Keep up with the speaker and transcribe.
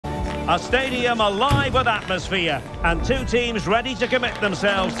A stadium alive with atmosphere and two teams ready to commit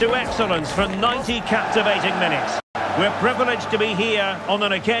themselves to excellence for 90 captivating minutes. We're privileged to be here on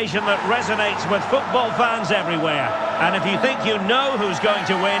an occasion that resonates with football fans everywhere. And if you think you know who's going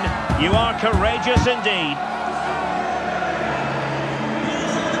to win, you are courageous indeed.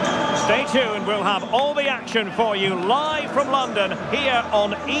 Stay tuned, we'll have all the action for you live from London here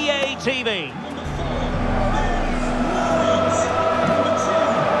on EA TV.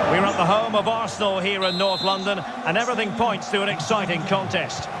 We're at the home of Arsenal here in North London, and everything points to an exciting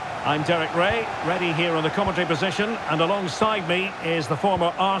contest. I'm Derek Ray, ready here on the commentary position, and alongside me is the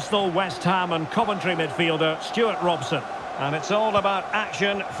former Arsenal, West Ham and Coventry midfielder Stuart Robson. And it's all about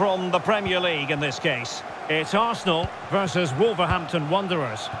action from the Premier League in this case. It's Arsenal versus Wolverhampton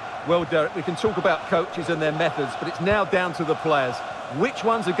Wanderers. Well, Derek, we can talk about coaches and their methods, but it's now down to the players. Which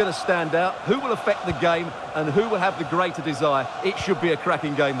ones are going to stand out, who will affect the game, and who will have the greater desire? It should be a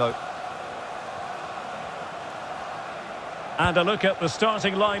cracking game, though. And a look at the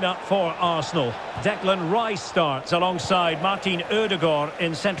starting lineup for Arsenal. Declan Rice starts alongside Martin Odegaard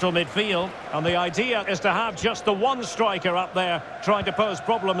in central midfield. And the idea is to have just the one striker up there trying to pose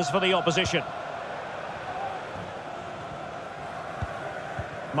problems for the opposition.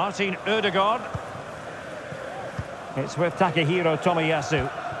 Martin Odegaard. It's with Takehiro Tomiyasu.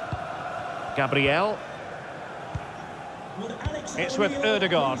 Gabriel. It's with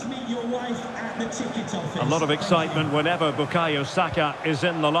Odegaard. A lot of excitement whenever Bukayo Saka is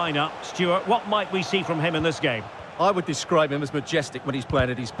in the lineup. Stuart, what might we see from him in this game? I would describe him as majestic when he's playing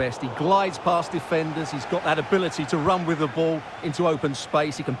at his best. He glides past defenders. He's got that ability to run with the ball into open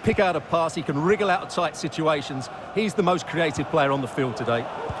space. He can pick out a pass. He can wriggle out of tight situations. He's the most creative player on the field today.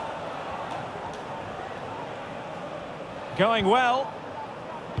 Going well.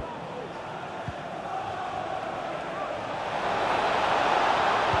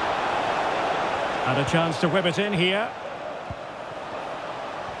 And a chance to whip it in here.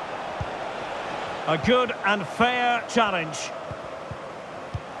 A good and fair challenge.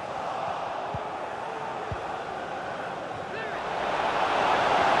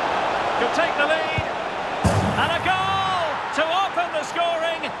 Could take the lead. And a goal to open the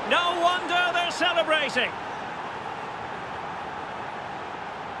scoring. No wonder they're celebrating.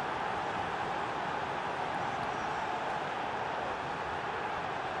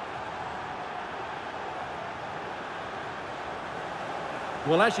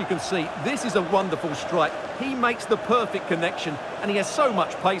 Well, as you can see, this is a wonderful strike. He makes the perfect connection, and he has so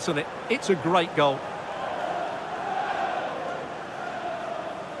much pace on it. It's a great goal.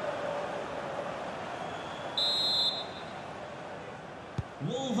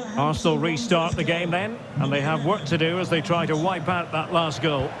 Arsenal restart the game then, and they have work to do as they try to wipe out that last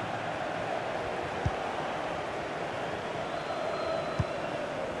goal.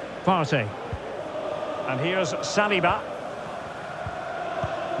 Partey. And here's Saliba.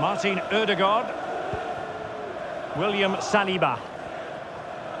 Martin Odegaard. William Saliba.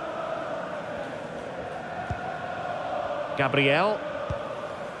 Gabriel.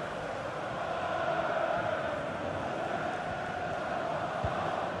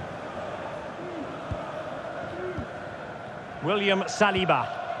 William Saliba.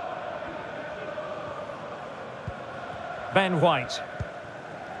 Ben White.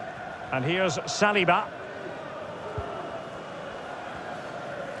 And here's Saliba.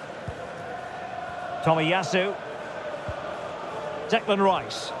 Tomiyasu. Declan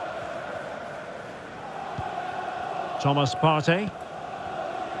Rice. Thomas Partey.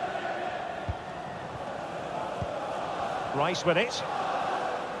 Rice with it.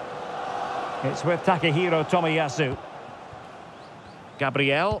 It's with Takehiro Tomiyasu.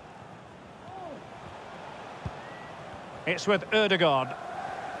 Gabriel. It's with Odegaard.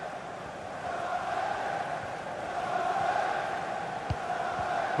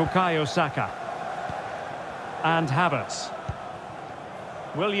 Bukayo Saka. And Havertz.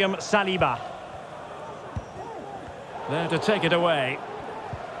 William Saliba. There to take it away.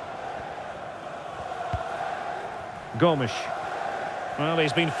 Gomes. Well,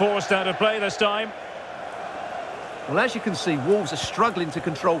 he's been forced out of play this time. Well, as you can see, Wolves are struggling to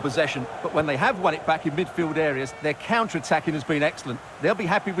control possession, but when they have won it back in midfield areas, their counter-attacking has been excellent. They'll be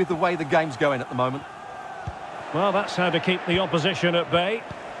happy with the way the game's going at the moment. Well, that's how to keep the opposition at bay.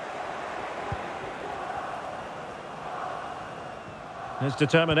 His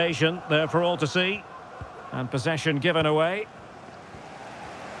determination there for all to see. And possession given away.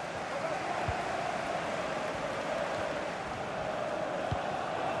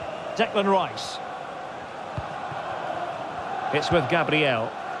 Declan Rice. It's with Gabriel.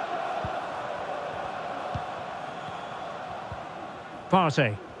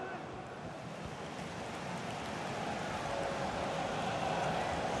 Partey.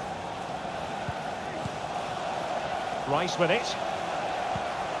 Rice with it.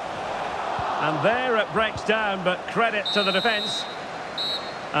 And there it breaks down, but credit to the defence.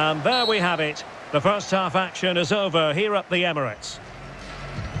 And there we have it. The first half action is over here at the Emirates.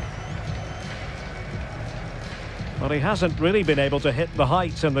 Well, he hasn't really been able to hit the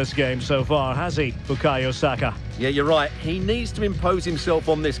heights in this game so far, has he, Bukayo Saka? Yeah, you're right. He needs to impose himself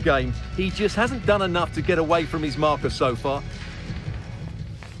on this game. He just hasn't done enough to get away from his marker so far.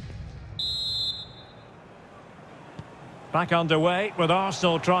 Back underway with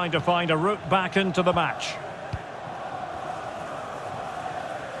Arsenal trying to find a route back into the match.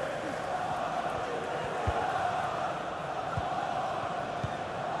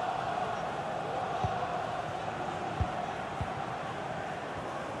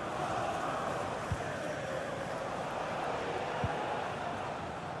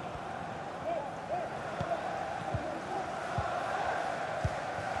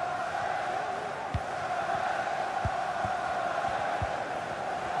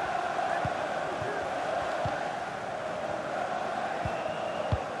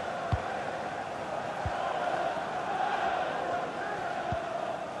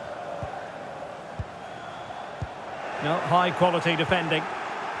 No, high quality defending.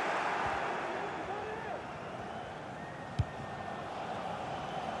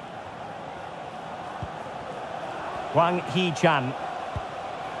 Wang Hee-chan.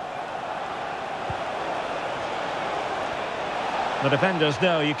 The defenders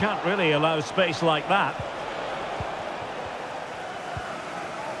know you can't really allow space like that.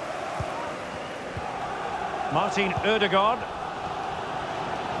 Martin Ødegaard.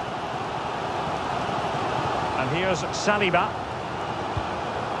 And here's Saliba.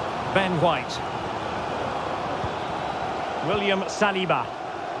 Ben White. William Saliba.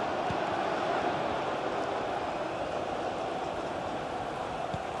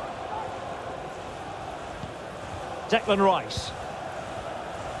 Declan Rice.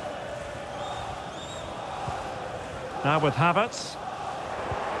 Now with Havertz.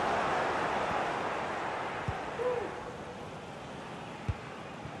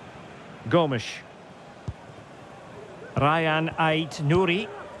 Gomes. Ryan Ait-Nouri.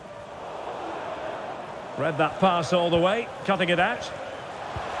 Read that pass all the way, cutting it out.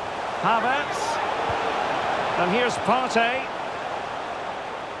 Havertz. And here's Partey.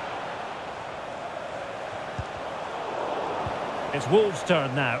 It's Wolves'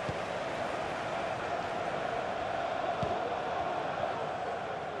 turn now.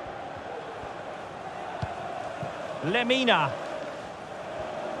 Lemina.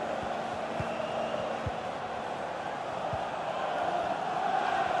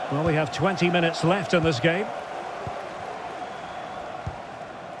 Well, we have 20 minutes left in this game.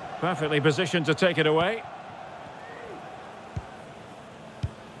 Perfectly positioned to take it away.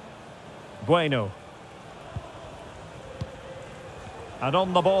 Bueno. And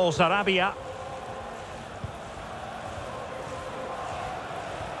on the ball, Sarabia.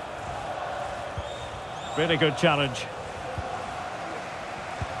 Really good challenge.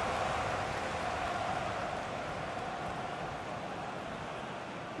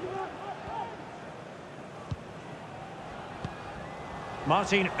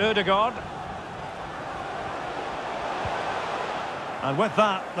 Martin Ødegaard. And with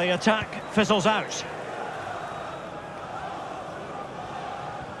that, the attack fizzles out.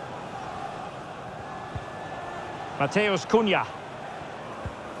 Mateus Cunha.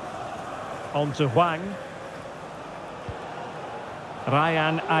 On to Hwang.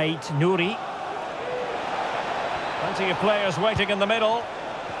 Ryan Ait-Nouri. Plenty of players waiting in the middle.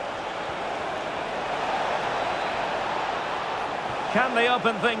 Can they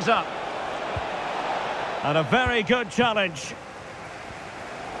open things up? And a very good challenge.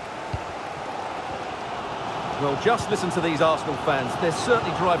 Well, just listen to these Arsenal fans. They're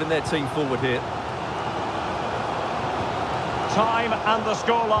certainly driving their team forward here. Time and the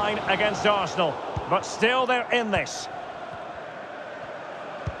scoreline against Arsenal, but still they're in this.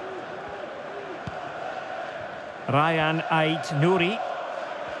 Ryan Ait-Nouri.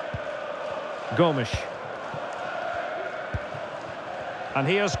 Gomes. And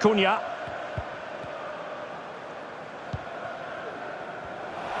here's Cunha.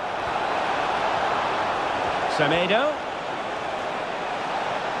 Semedo.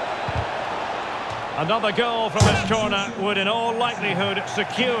 Another goal from this corner would in all likelihood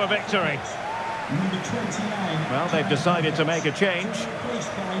secure a victory. Well, they've decided to make a change.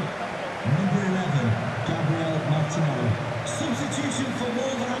 Number 11, Gabriel Martinelli. Substitution for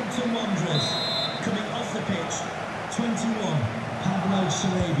Wolverhampton Wanderers. Coming off the pitch, 21, Pablo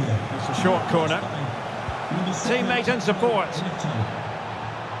Sarabia. It's a short corner. Teammate and support.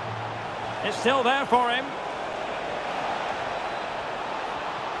 It's still there for him.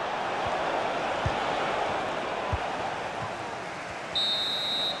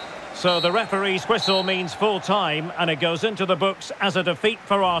 So the referee's whistle means full time, and it goes into the books as a defeat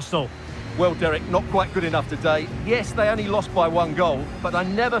for Arsenal. Well, Derek, not quite good enough today. Yes, they only lost by 1 goal, but I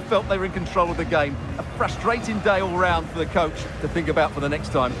never felt they were in control of the game. A frustrating day all round for the coach to think about for the next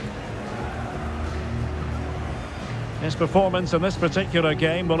time. His performance in this particular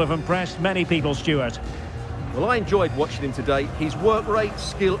game will have impressed many people, Stuart. Well, I enjoyed watching him today. His work rate,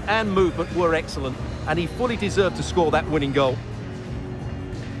 skill and movement were excellent, and he fully deserved to score that winning goal.